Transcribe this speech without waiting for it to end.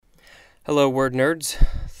Hello, word nerds.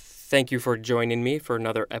 Thank you for joining me for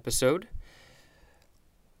another episode.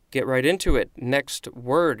 Get right into it. Next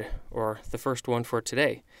word, or the first one for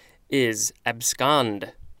today, is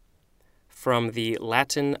abscond, from the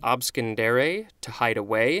Latin abscondere, to hide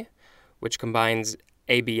away, which combines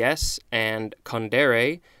abs and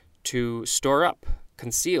condere, to store up,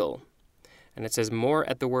 conceal. And it says more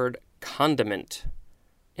at the word condiment.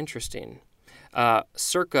 Interesting.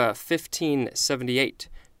 Circa 1578,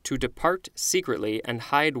 to depart secretly and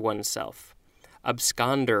hide oneself.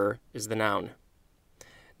 Absconder is the noun.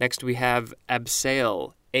 Next we have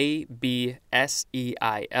abseil, A-B-S-E-I-L.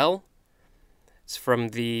 It's from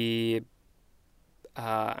the,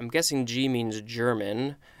 I'm guessing G means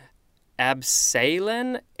German,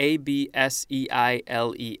 abseilen, A-B-S-E-I-L-E-N,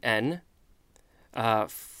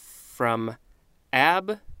 from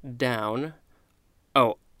ab, down,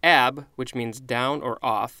 ab, which means down or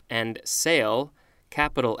off, and sail,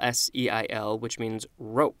 capital S-E-I-L, which means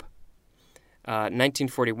rope.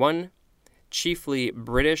 1941, chiefly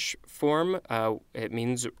British form. It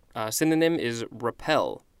means synonym is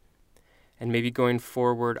repel. And maybe going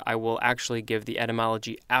forward, I will actually give the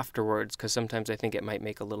etymology afterwards, because sometimes I think it might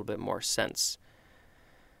make a little bit more sense.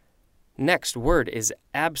 Next word is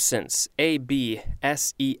absence, A-B-S-E-N-C-E.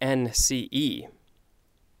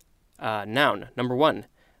 Noun, number 1,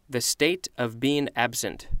 the state of being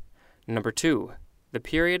absent. Number 2, the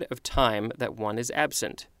period of time that one is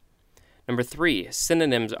absent. Number 3,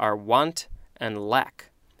 synonyms are want and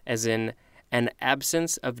lack, as in an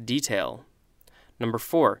absence of detail. Number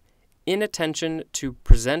 4, inattention to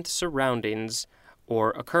present surroundings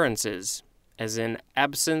or occurrences, as in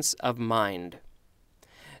absence of mind.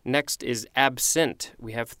 Next is absent.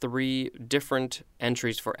 We have 3 different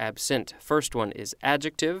entries for absent. First one is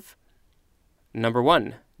adjective. Number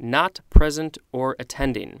 1, not present or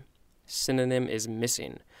attending. Synonym is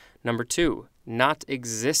missing. Number 2, not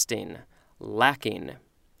existing, lacking,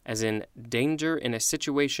 as in danger in a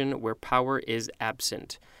situation where power is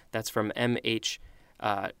absent. That's from M.H.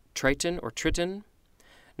 Triton or Triton.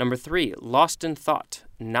 Number 3, lost in thought,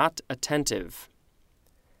 not attentive.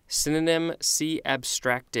 Synonym, see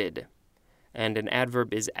abstracted. And an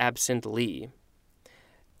adverb is absently.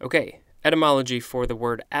 Okay, etymology for the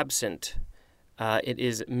word absent. It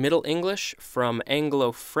is Middle English from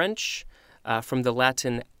Anglo-French, from the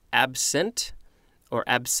Latin absent or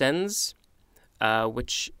absens,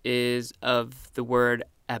 which is of the word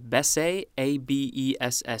abesse,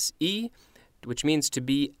 A-B-E-S-S-E, which means to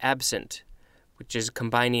be absent, which is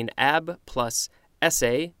combining ab plus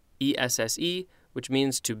esse, E-S-S-E, which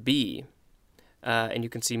means to be. And you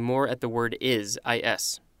can see more at the word is,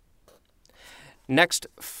 I-S. Next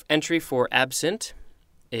entry for absent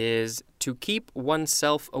is to keep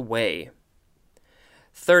oneself away.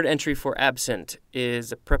 Third entry for absent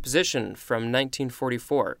is a preposition from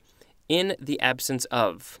 1944. In the absence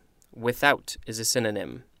of. Without is a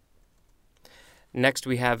synonym. Next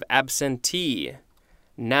we have absentee.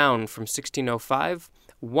 Noun from 1605.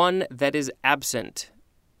 One that is absent.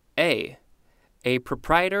 A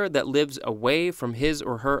proprietor that lives away from his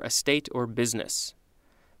or her estate or business.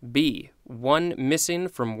 B, one missing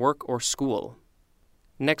from work or school.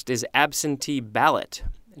 Next is absentee ballot,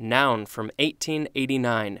 noun from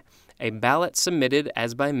 1889, a ballot submitted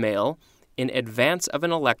as by mail in advance of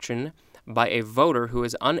an election by a voter who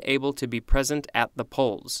is unable to be present at the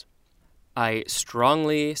polls. I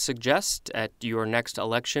strongly suggest at your next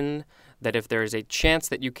election that if there is a chance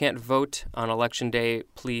that you can't vote on election day,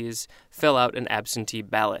 please fill out an absentee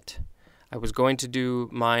ballot. I was going to do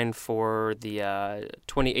mine for the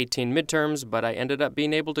 2018 midterms, but I ended up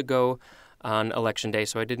being able to go on election day,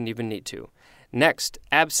 so I didn't even need to. Next,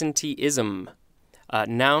 absenteeism.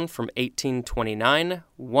 Noun from 1829.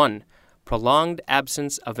 1, prolonged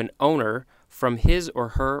absence of an owner from his or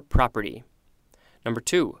her property. Number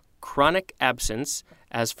 2, chronic absence,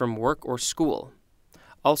 as from work or school.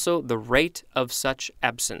 Also, the rate of such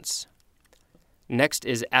absence. Next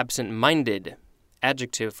is absent-minded.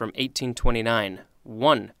 Adjective from 1829.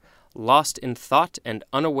 1, lost in thought and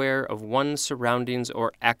unaware of one's surroundings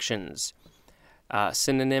or actions.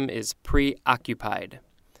 Synonym is preoccupied.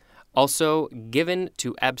 Also, given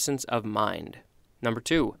to absence of mind. Number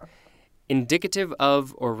 2, indicative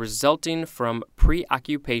of or resulting from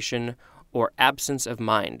preoccupation or absence of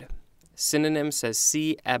mind. Synonym says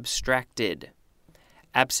see abstracted.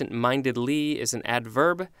 Absent-mindedly is an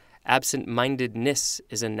adverb. Absent-mindedness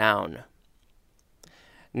is a noun.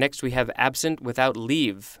 Next we have absent without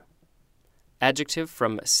leave. Adjective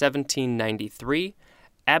from 1793.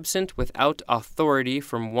 Absent without authority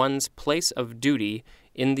from one's place of duty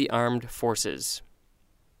in the armed forces.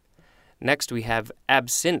 Next we have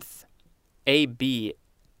absinthe. absinthe,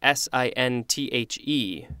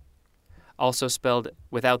 also spelled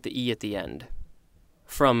without the E at the end.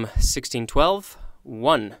 From 1612,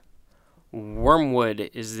 1. Wormwood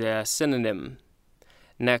is the synonym.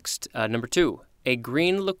 Next, number 2. A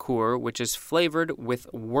green liqueur which is flavored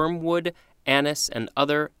with wormwood, anise, and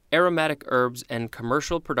other aromatic herbs, and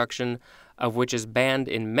commercial production of which is banned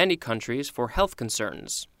in many countries for health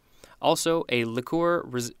concerns. Also, a liqueur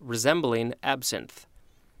resembling absinthe.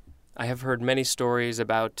 I have heard many stories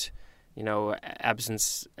about,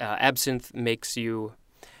 absinthe makes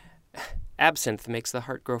the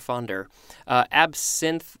heart grow fonder.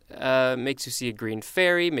 Absinthe makes you see a green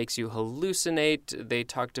fairy, makes you hallucinate. They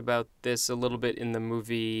talked about this a little bit in the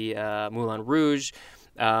movie Moulin Rouge.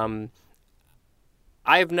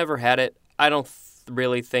 I've never had it. I don't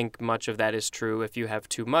really think much of that is true. If you have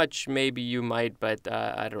too much, maybe you might, but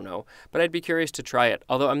I don't know. But I'd be curious to try it.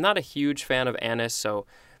 Although I'm not a huge fan of anise, so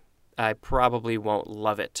I probably won't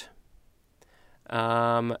love it.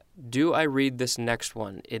 Do I read this next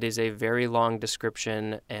one? It is a very long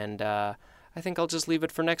description, and I think I'll just leave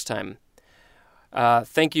it for next time.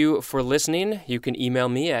 Thank you for listening. You can email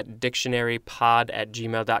me at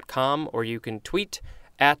dictionarypod@gmail.com, or you can tweet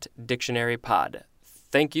at dictionarypod.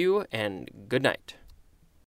 Thank you, and good night.